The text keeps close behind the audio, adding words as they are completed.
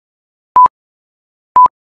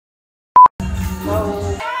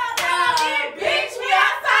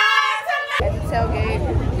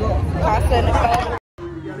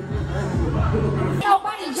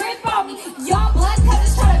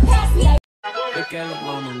Look at her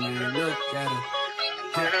mama, man. Look at her.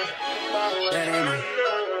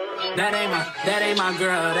 That ain't my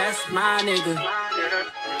girl. That's my nigga.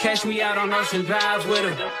 Catch me out on Ocean Drive with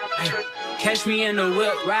her. Hey, catch me in the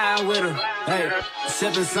whip, ride with her. Hey,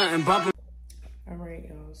 sipping something, bumping. Alright,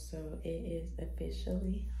 y'all. So it is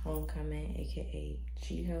officially homecoming, aka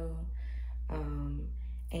GHOE.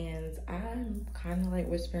 And I'm kind of like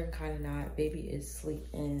whispering, kind of not. Baby is asleep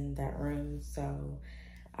in that room, so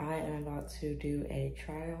I am about to do a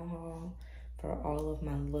try-on haul for all of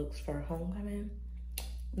my looks for homecoming.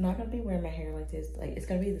 I'm not gonna be wearing my hair like this. Like, it's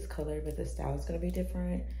gonna be this color, but the style is gonna be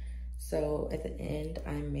different. So at the end,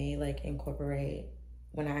 I may like incorporate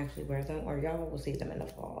when I actually wear them, or y'all will see them in the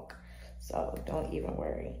vlog. So don't even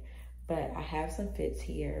worry. But I have some fits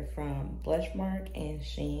here from Blushmark and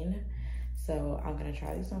Shein. So I'm gonna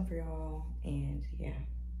try these on for y'all, and yeah.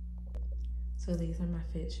 So these are my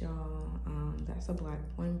fits, y'all. That's a black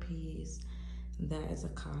one piece. That is a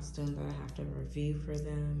costume that I have to review for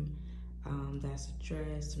them. That's a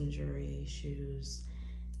dress, some jewelry, shoes.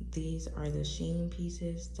 These are the Shein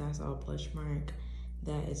pieces. That's all Blushmark.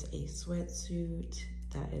 That is a sweatsuit.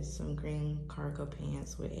 That is some green cargo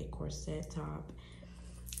pants with a corset top.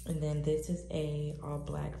 And then this is a all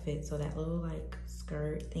black fit. So that little like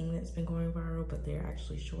skirt thing that's been going viral, but they're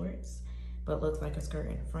actually shorts, but looks like a skirt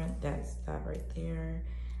in the front. That's that right there.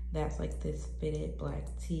 That's like this fitted black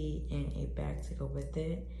tee and a bag to go with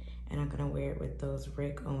it. And I'm gonna wear it with those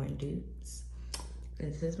Rick Owens dupes.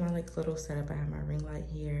 This is my like little setup. I have my ring light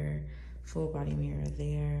here, full body mirror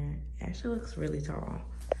there. It actually looks really tall.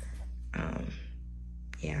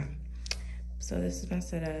 Yeah. So this is my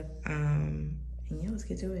setup. And yeah, let's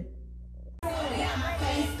get to it.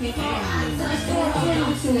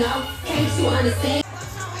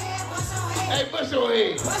 Hey, bust your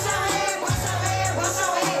head.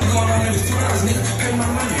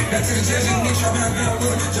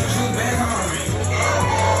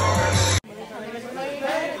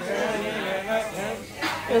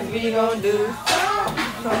 Cause we gon' do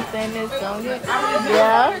something that's gonna get,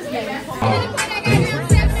 yeah.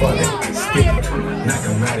 Knock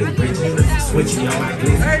him out his bridges, switching on my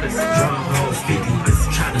glizzy, drum hoes 50,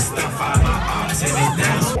 trying to stuff all my arms and it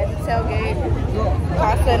down. At the tailgate,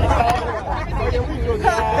 pasta in the cup,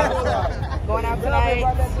 yeah. Going out tonight,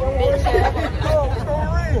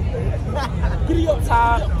 bitch,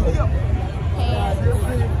 top, hands,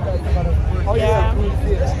 yeah.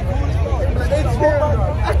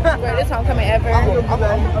 Greatest homecoming ever.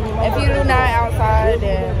 If you're not outside,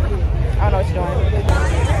 then I don't know what you're doing.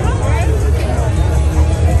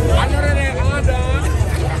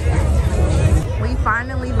 We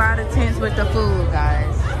finally bought the tents with the food,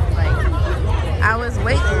 guys. Like, I was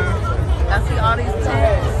waiting. I see all these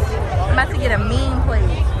tents. I'm about to get a mean plate.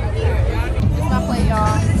 This is my plate,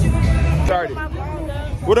 y'all. Started.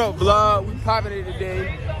 What up, vlog? We popping it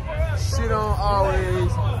today. Shit on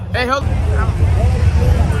always. Hey, help.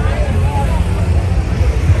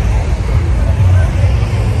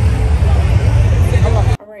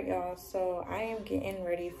 Alright, y'all, so I am getting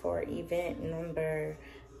ready for event number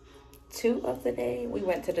 2 of the day. We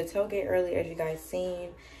went to the tailgate earlier, as you guys seen,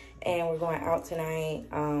 and we're going out tonight.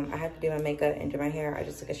 I have to do my makeup and do my hair. I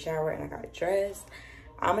just took a shower and I got dressed.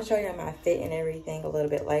 I'm gonna show you my fit and everything a little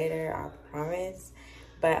bit later, I promise.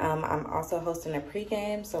 But I'm also hosting a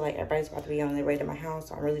pregame, so like everybody's about to be on their way to my house,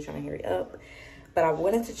 so I'm really trying to hurry up. But I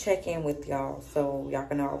wanted to check in with y'all so y'all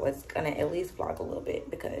can know I was gonna at least vlog a little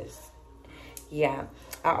bit, because yeah.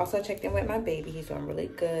 I also checked in with my baby. He's doing really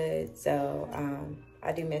good, so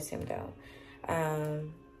I do miss him though.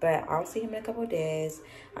 But I'll see him in a couple of days.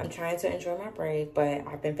 I'm trying to enjoy my break, but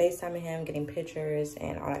I've been FaceTiming him, getting pictures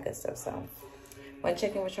and all that good stuff. So when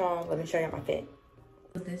checking with y'all, let me show y'all my fit.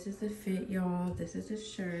 This is the fit, y'all. This is the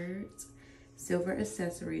shirt. Silver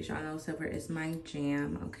accessories. Y'all know silver is my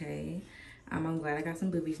jam, okay? I'm glad I got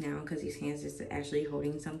some boobies now because these hands is actually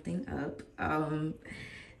holding something up.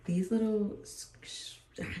 These little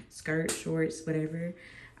skirt, shorts, whatever.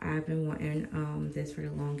 I've been wanting this for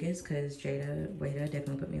the longest because Wada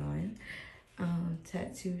definitely put me on.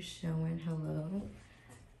 Tattoo showing hello.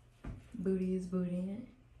 Booty is booty.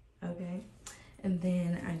 Okay. And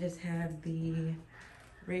then I just have the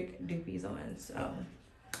Rick doopies on. So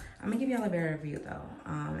I'm gonna give y'all a better review though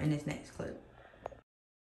in this next clip.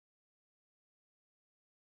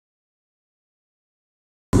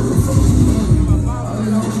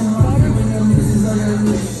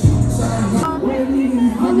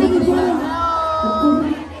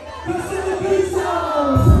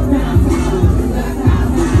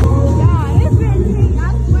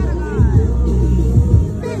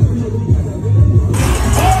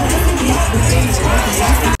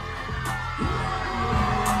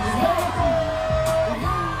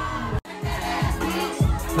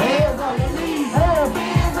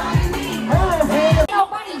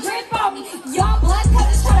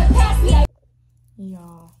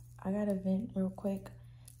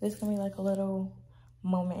 this is gonna be like a little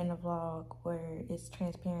moment in the vlog where it's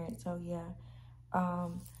transparent. So yeah,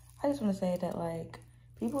 I just want to say that like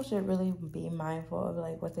people should really be mindful of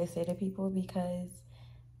like what they say to people, because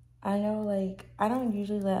I know like I don't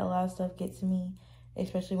usually let a lot of stuff get to me,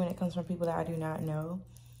 especially when it comes from people that I do not know.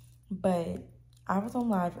 But I was on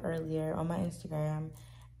live earlier on my Instagram,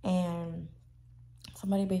 and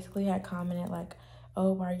somebody basically had commented like,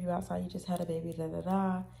 oh, why are you outside? You just had a baby, da da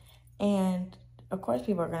da. And of course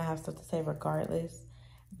people are gonna have stuff to say regardless,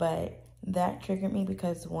 but that triggered me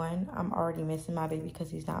because one, I'm already missing my baby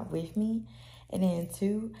because he's not with me, and then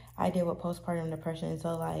two, I deal with postpartum depression,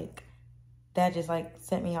 so like that just like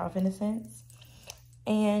set me off in a sense.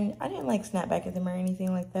 And I didn't like snap back at them or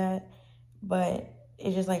anything like that, but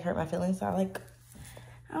it just like hurt my feelings. So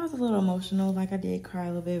I was a little emotional. Like I did cry a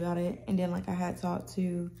little bit about it. And then like I had talked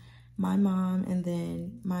to my mom and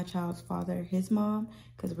then my child's father, his mom,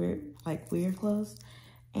 because we're close.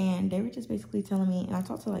 And they were just basically telling me, and I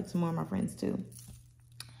talked to like some more of my friends too,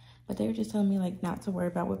 but they were just telling me like not to worry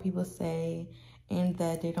about what people say, and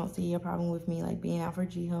that they don't see a problem with me like being out for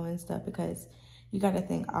GHOE and stuff, because you got to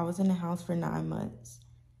think I was in the house for 9 months,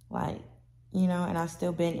 like, you know, and I've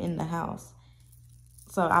still been in the house.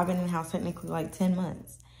 So I've been in the house technically like 10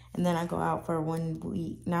 months. And then I go out for 1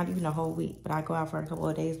 week, not even a whole week, but I go out for a couple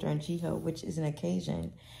of days during GHOE, which is an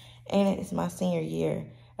occasion. And it's my senior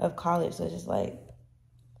year of college. So it's just like,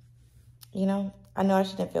 you know, I know I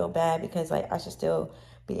shouldn't feel bad because like I should still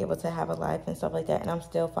be able to have a life and stuff like that. And I'm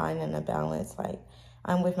still finding a balance. Like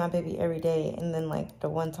I'm with my baby every day. And then like the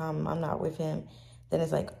one time I'm not with him, then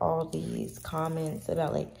it's like all these comments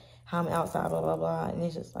about like how I'm outside, blah, blah, blah. And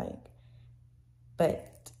it's just like, but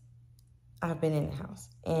I've been in the house,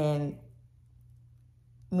 and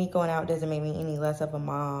me going out doesn't make me any less of a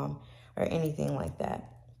mom or anything like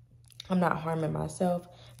that. I'm not harming myself.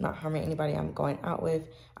 I'm not harming anybody I'm going out with.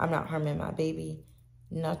 I'm not harming my baby.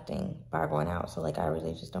 Nothing by going out. So like I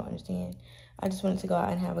really just don't understand. I just wanted to go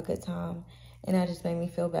out and have a good time, and that just made me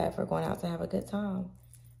feel bad for going out to have a good time.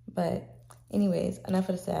 But anyways, enough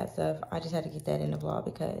of the sad stuff. I just had to get that in the vlog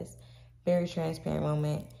because very transparent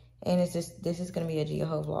moment. And it's just, this is going to be a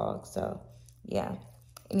GHOE vlog. So, yeah.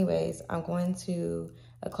 Anyways, I'm going to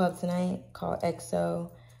a club tonight called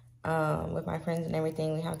XO with my friends and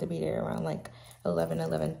everything. We have to be there around like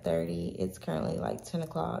 11:30. It's currently like 10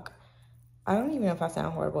 o'clock. I don't even know if I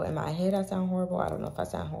sound horrible. In my head, I sound horrible. I don't know if I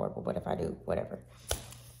sound horrible, but if I do, whatever.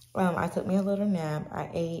 I took me a little nap.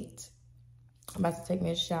 I ate. I'm about to take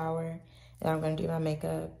me a shower. And I'm going to do my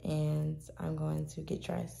makeup. And I'm going to get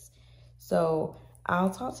dressed. So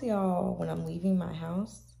I'll talk to y'all when I'm leaving my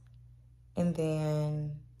house, and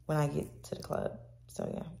then when I get to the club. So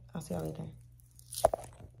yeah, I'll see y'all later.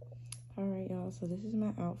 All right, y'all, so this is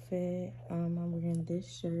my outfit. I'm wearing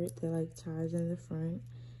this shirt that like ties in the front,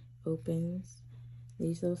 opens,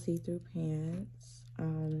 these little see-through pants.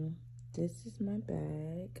 This is my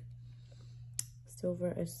bag,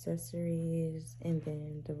 silver accessories, and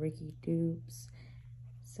then the Ricky dupes.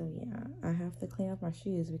 So yeah, I have to clean up my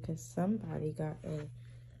shoes because somebody got a,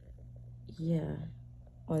 yeah,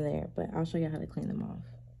 on there. But I'll show you how to clean them off.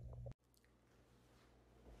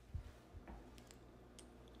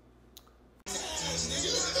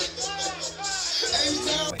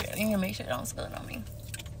 You need to make sure it don't spill it on me.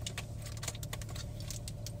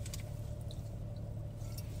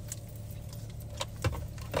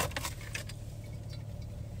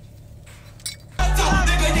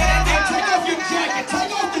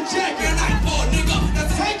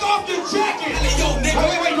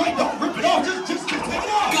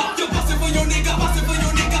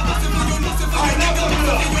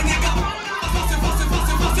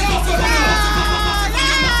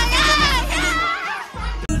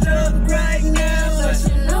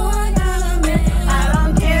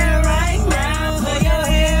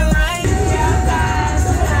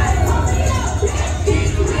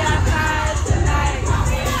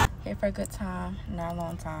 For a good time, not a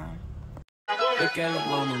long time. Look at the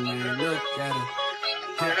woman, man. Look at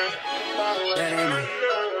her.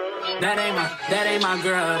 That ain't my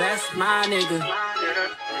girl. That's my nigga.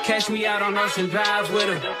 Catch me out on Ocean Drive with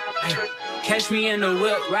her. Hey. Catch me in the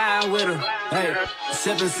whip, ride with her. Hey,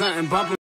 sipping something, bumping.